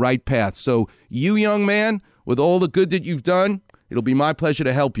you on the right path. So you, young man, with all the good that you've done, it'll be my pleasure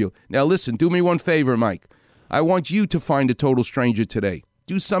to help you. Now listen, do me one favor, Mike. I want you to find a total stranger today.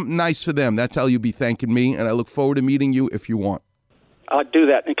 Do something nice for them. That's how you'll be thanking me, and I look forward to meeting you if you want. I'll do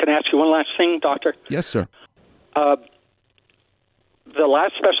that. And can I ask you one last thing, Doctor? Yes, sir. The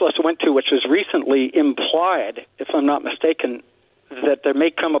last specialist I went to, which was recently, implied, if I'm not mistaken, that there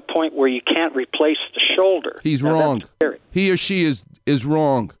may come a point where you can't replace the shoulder. He's wrong. He or she is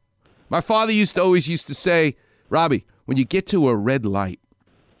wrong. My father always used to say, Robbie, when you get to a red light,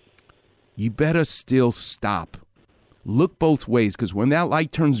 you better still stop. Look both ways, because when that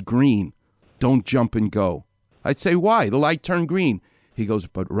light turns green, don't jump and go. I'd say, why? The light turned green. He goes,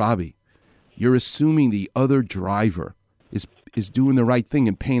 but Robbie, you're assuming the other driver is doing the right thing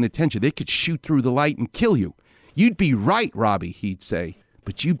and paying attention. They could shoot through the light and kill you. You'd be right, Robbie, he'd say,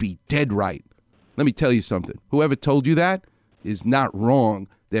 but you'd be dead right. Let me tell you something. Whoever told you that is not wrong.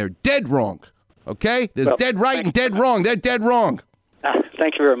 They're dead wrong, okay? There's dead right and dead wrong. They're dead wrong.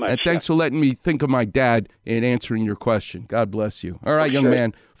 Thank you very much. And thanks for letting me think of my dad in answering your question. God bless you. All right, young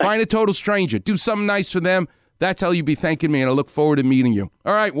man. Find a total stranger. Do something nice for them. That's how you'll be thanking me, and I look forward to meeting you.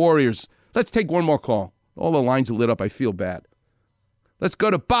 All right, Warriors. Let's take one more call. All the lines are lit up. I feel bad. Let's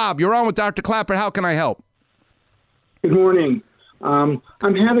go to Bob. You're on with Dr. Clapper. How can I help? Good morning. I'm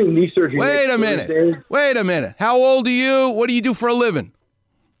having knee surgery. Wait a minute. How old are you? What do you do for a living?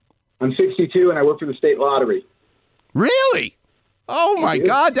 I'm 62, and I work for the state lottery. Really? Oh, my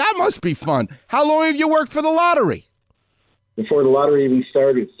God. That must be fun. How long have you worked for the lottery? Before the lottery even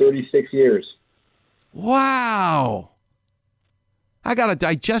started, 36 years. Wow. I got to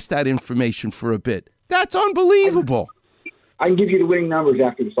digest that information for a bit. That's unbelievable. I can give you the winning numbers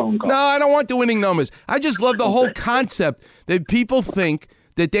after the phone call. No, I don't want the winning numbers. I just love the whole concept that people think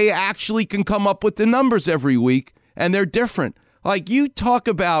that they actually can come up with the numbers every week, and they're different. Like, you talk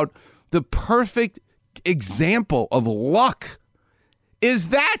about the perfect example of luck. Is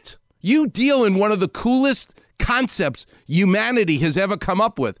that you deal in one of the coolest concepts humanity has ever come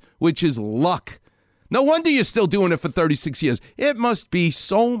up with, which is luck. No wonder you're still doing it for 36 years. It must be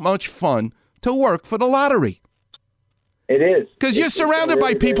so much fun to work for the lottery. It is. Because you're surrounded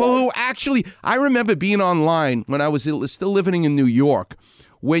by people who actually, I remember being online when I was still living in New York,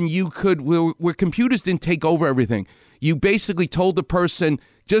 when you could, where computers didn't take over everything. You basically told the person,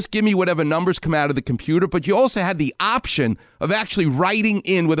 just give me whatever numbers come out of the computer, but you also had the option of actually writing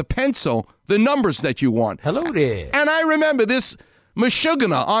in with a pencil the numbers that you want. Hello there. And I remember this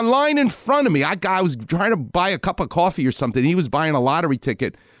Meshuggah online in front of me. I was trying to buy a cup of coffee or something. He was buying a lottery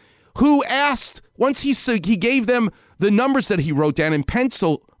ticket. Who asked, once he gave them the numbers that he wrote down in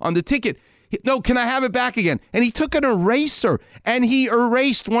pencil on the ticket, no, can I have it back again? And he took an eraser and he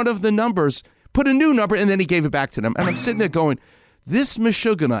erased one of the numbers, put a new number, and then he gave it back to them. And I'm sitting there going, this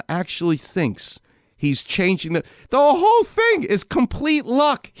Meshuggah actually thinks he's changing the whole thing is complete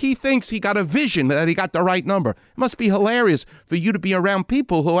luck. He thinks he got a vision that he got the right number. It must be hilarious for you to be around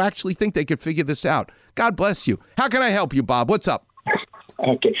people who actually think they could figure this out. God bless you. How can I help you, Bob? What's up?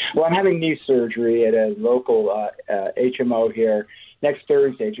 Okay. Well, I'm having knee surgery at a local HMO here next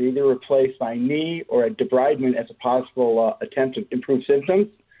Thursday to either replace my knee or a debridement as a possible attempt to improve symptoms.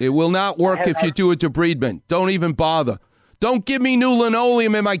 It will not work if you do a debridement. Don't even bother. Don't give me new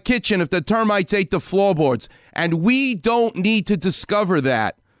linoleum in my kitchen if the termites ate the floorboards. And we don't need to discover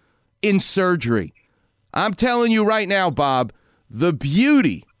that in surgery. I'm telling you right now, Bob, the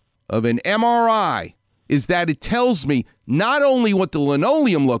beauty of an MRI is that it tells me not only what the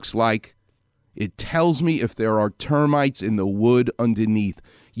linoleum looks like, it tells me if there are termites in the wood underneath.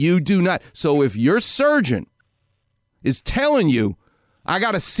 You do not. So if your surgeon is telling you, I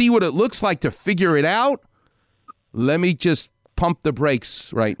got to see what it looks like to figure it out, let me just pump the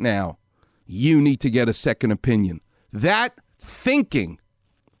brakes right now. You need to get a second opinion. That thinking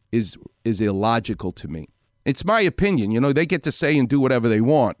is illogical to me. It's my opinion. You know, they get to say and do whatever they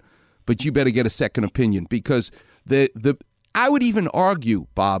want, but you better get a second opinion because I would even argue,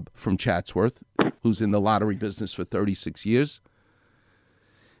 Bob from Chatsworth, who's in the lottery business for 36 years,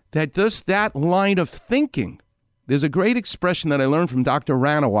 that just that line of thinking, there's a great expression that I learned from Dr.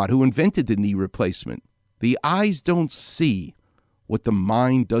 Ranawat, who invented the knee replacement. The eyes don't see what the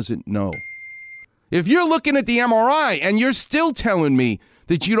mind doesn't know. If you're looking at the MRI and you're still telling me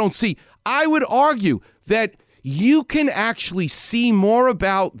that you don't see, I would argue that you can actually see more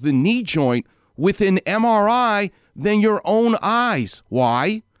about the knee joint with an MRI than your own eyes.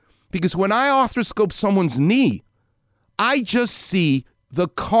 Why? Because when I arthroscope someone's knee, I just see the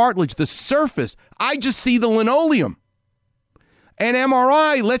cartilage, the surface. I just see the linoleum. An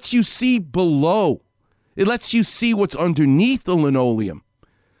MRI lets you see below. It lets you see what's underneath the linoleum.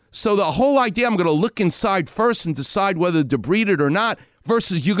 So the whole idea, I'm going to look inside first and decide whether to breed it or not,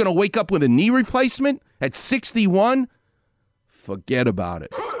 versus you're going to wake up with a knee replacement at 61, forget about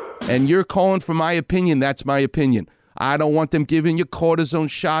it. And you're calling for my opinion, that's my opinion. I don't want them giving you cortisone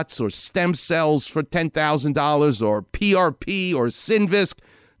shots or stem cells for $10,000 or PRP or Synvisc.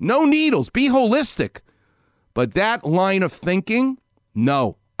 No needles, be holistic. But that line of thinking,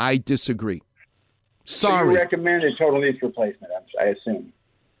 no, I disagree. Sorry. So you recommend a total knee replacement, I assume?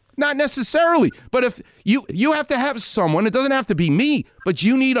 Not necessarily, but if you have to have someone, it doesn't have to be me, but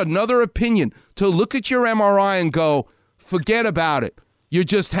you need another opinion to look at your MRI and go, forget about it. You're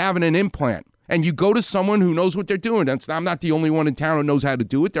just having an implant. And you go to someone who knows what they're doing. I'm not the only one in town who knows how to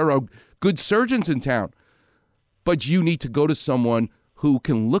do it. There are good surgeons in town. But you need to go to someone who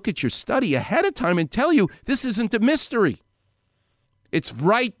can look at your study ahead of time and tell you this isn't a mystery. It's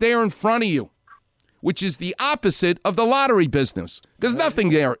right there in front of you, which is the opposite of the lottery business, because nothing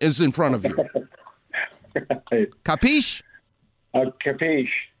there is in front of you. Capiche? Capiche.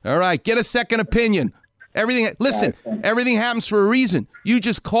 All right, get a second opinion. Listen, everything happens for a reason. You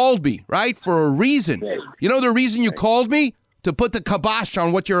just called me, right, for a reason. You know the reason you called me? To put the kibosh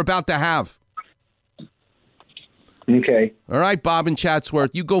on what you're about to have. Okay. All right, Bob and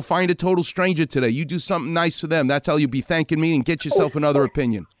Chatsworth, you go find a total stranger today. You do something nice for them. That's how you'll be thanking me, and get yourself another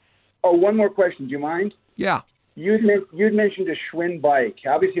opinion. Oh, one more question. Do you mind? Yeah. You'd mentioned a Schwinn bike.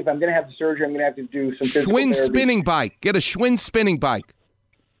 Obviously, if I'm going to have the surgery, I'm going to have to do some physical Schwinn therapy. spinning bike. Get a Schwinn spinning bike.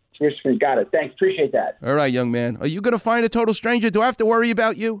 Got it. Thanks. Appreciate that. All right, young man. Are you going to find a total stranger? Do I have to worry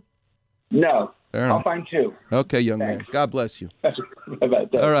about you? No. All right. I'll find two. Okay, young man. God bless you.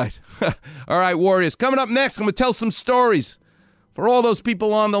 Bye-bye. All right. All right, Warriors. Coming up next, I'm going to tell some stories. For all those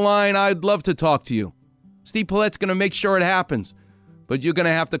people on the line, I'd love to talk to you. Steve Paulette's going to make sure it happens. But you're going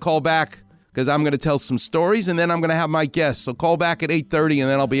to have to call back, because I'm going to tell some stories, and then I'm going to have my guests. So call back at 8:30, and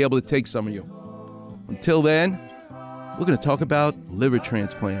then I'll be able to take some of you. Until then, we're going to talk about liver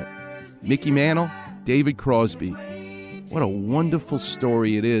transplant. Mickey Mantle, David Crosby. What a wonderful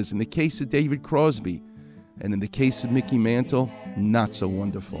story it is in the case of David Crosby. And in the case of Mickey Mantle, not so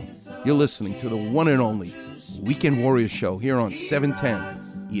wonderful. You're listening to the one and only Weekend Warrior Show here on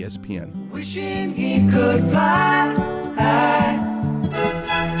 710 ESPN. Wishing he could fly high.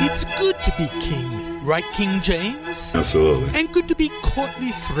 It's good to be king, right, King James? Absolutely. And good to be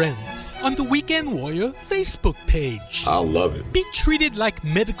courtly friends on the Weekend Warrior Facebook page. I love it. Be treated like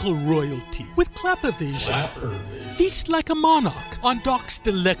medical royalty with Clappervision. Feast like a monarch on Doc's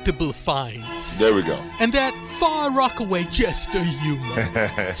delectable finds. There we go. And that far Rockaway jester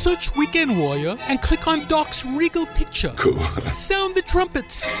humor. Search Weekend Warrior and click on Doc's regal picture. Cool. Sound the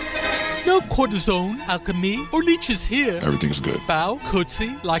trumpets. No cortisone, alchemy, or leeches here. Everything's good. Bow,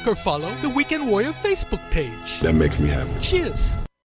 curtsy, like or follow the Weekend Warrior Facebook page. That makes me happy. Cheers.